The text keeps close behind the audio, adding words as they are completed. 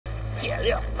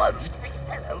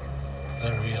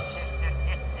They're real.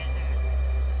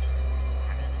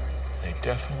 They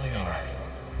definitely are.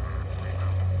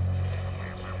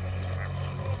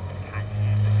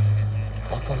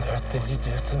 What on earth did you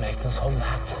do to make them so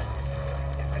mad?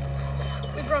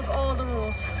 We broke all the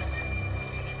rules.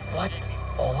 What?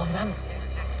 All of them?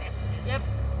 Yep.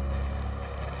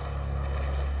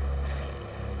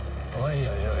 Oi,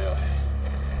 oi, oi, oi.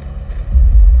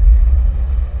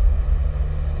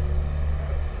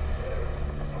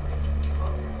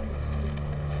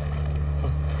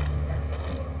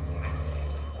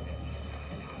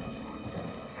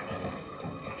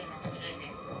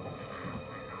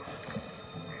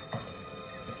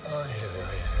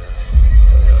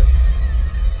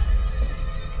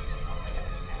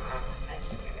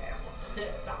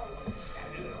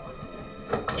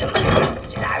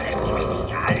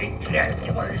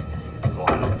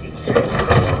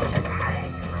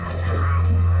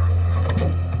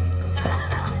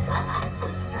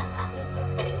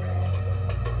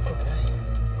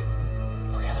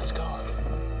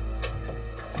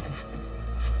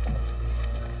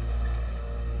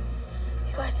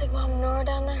 Take Mom and Nora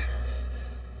down there?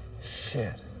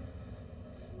 Shit.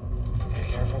 Be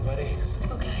careful, buddy.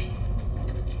 Okay.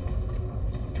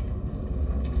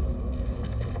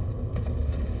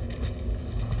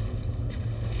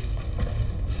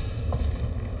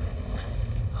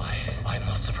 I'm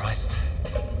not surprised.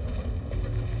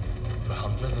 For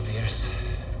hundreds of years,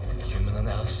 human and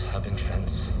elves have been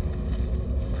friends.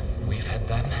 We fed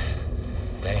them,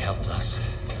 they helped us.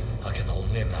 I can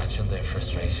only imagine their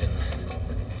frustration.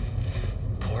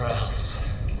 Poor elves.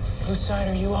 Whose side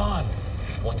are you on?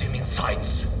 What do you mean,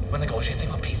 sides? When negotiating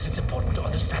for peace, it's important to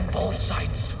understand both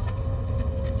sides.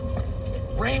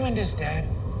 Raymond is dead.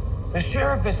 The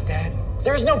sheriff is dead.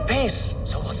 There is no peace.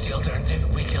 So what's the alternative?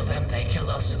 We kill them, they kill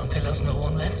us, until there's no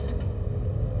one left?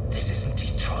 This isn't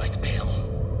Detroit, Bill.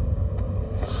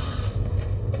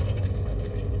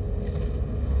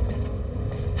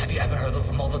 Have you ever heard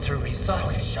of Mother Teresa?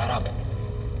 Okay, shut up.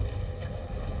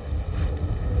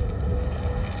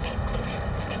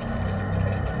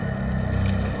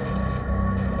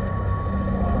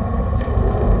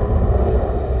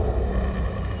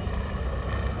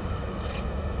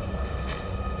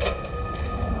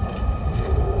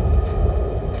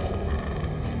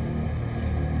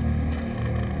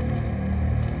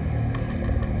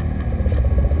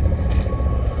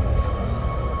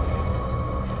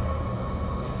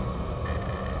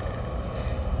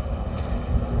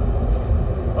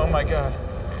 Oh my God.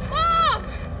 Mom!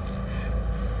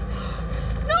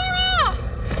 Nora!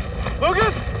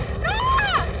 Lucas!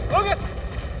 Nora! Lucas!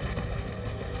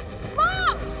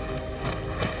 Mom!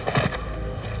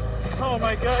 Oh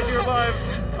my God, you're alive.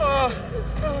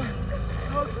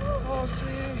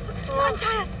 See. Come on,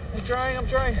 tie us. I'm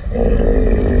trying.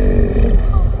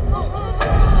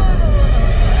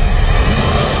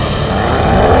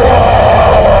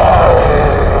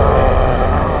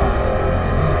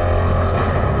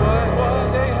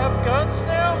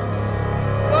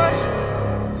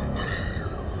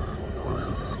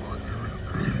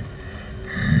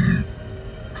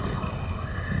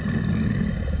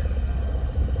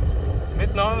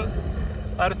 Mitt navn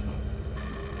er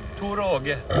Tor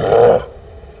Åge.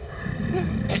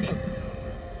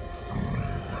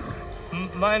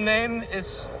 My name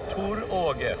is Tor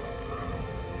Åge.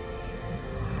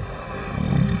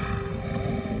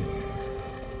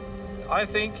 I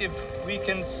think if we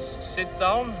can sit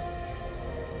down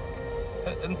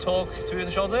and talk to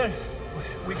each other,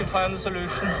 we can find a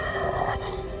solution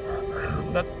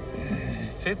that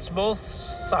fits both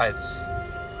sides.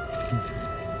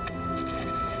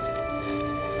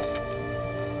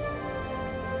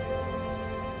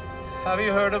 Have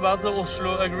you heard about the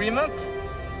Oslo Agreement?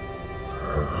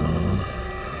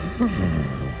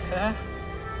 Yeah?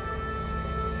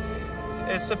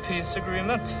 It's a peace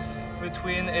agreement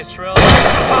between Israel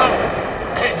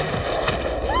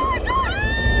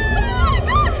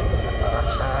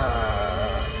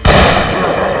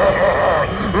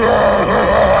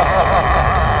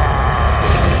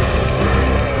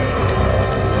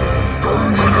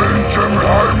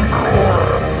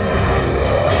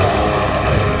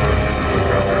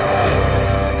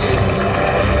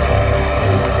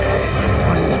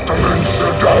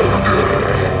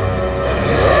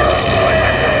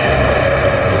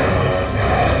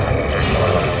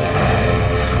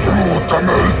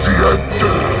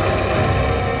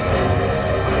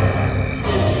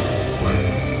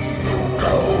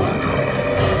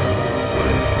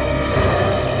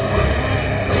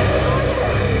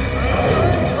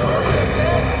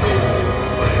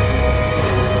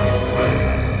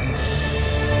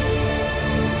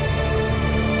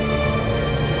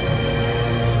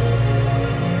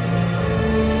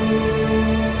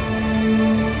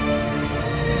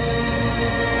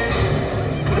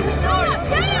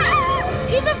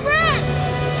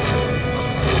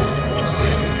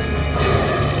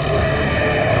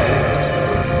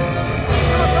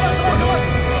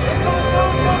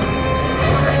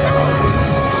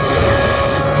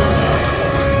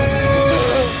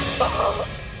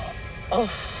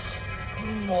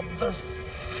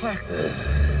Motherfucker.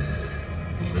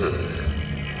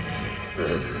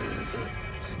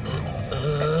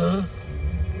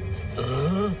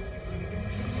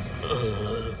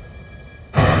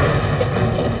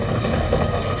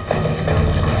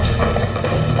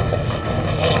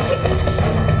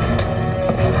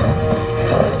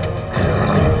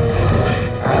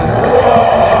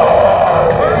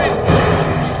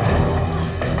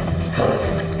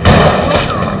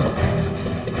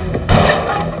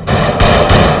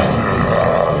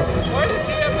 Why does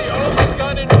he have the oldest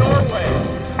gun in Norway?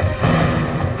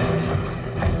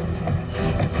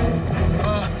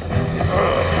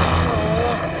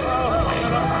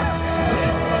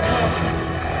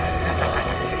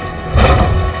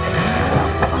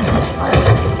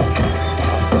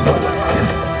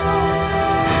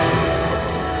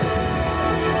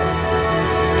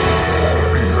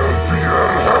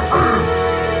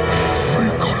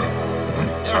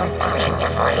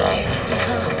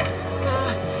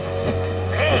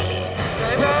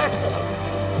 Stay back!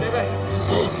 Stay back!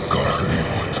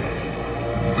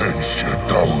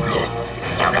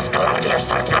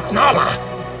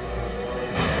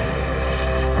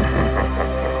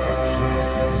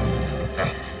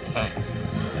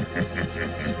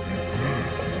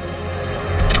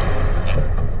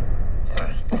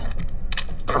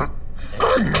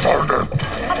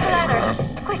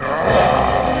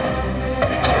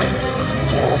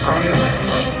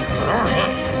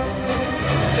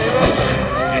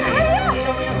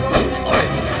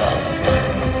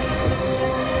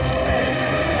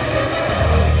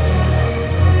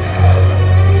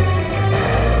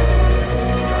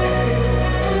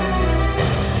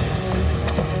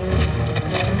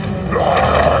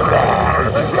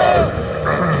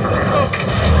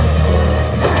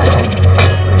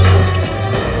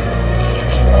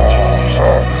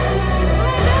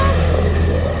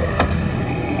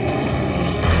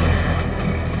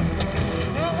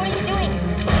 What are you doing?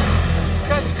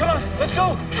 Guys, come on, let's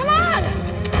go! Come on!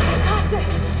 I got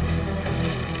this.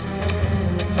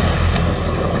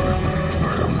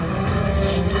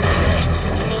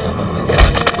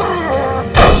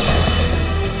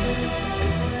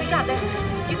 We got this.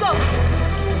 You go.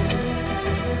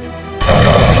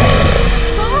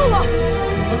 Go!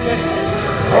 Okay.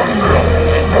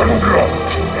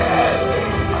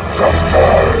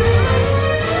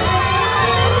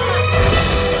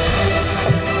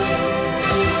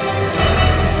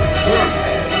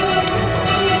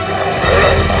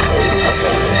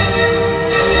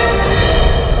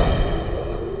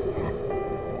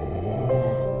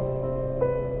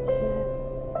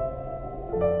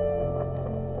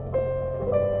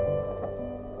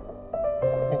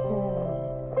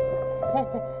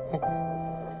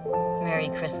 Merry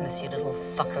Christmas, you little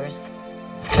fuckers.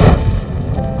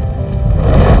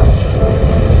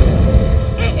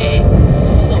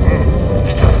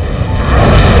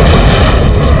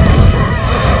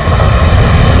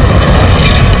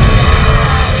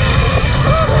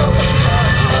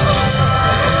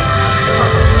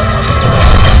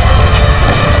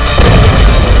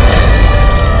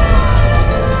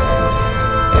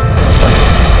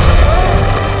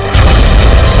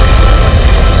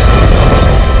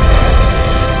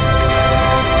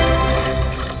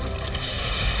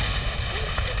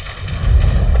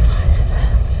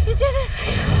 You did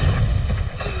it!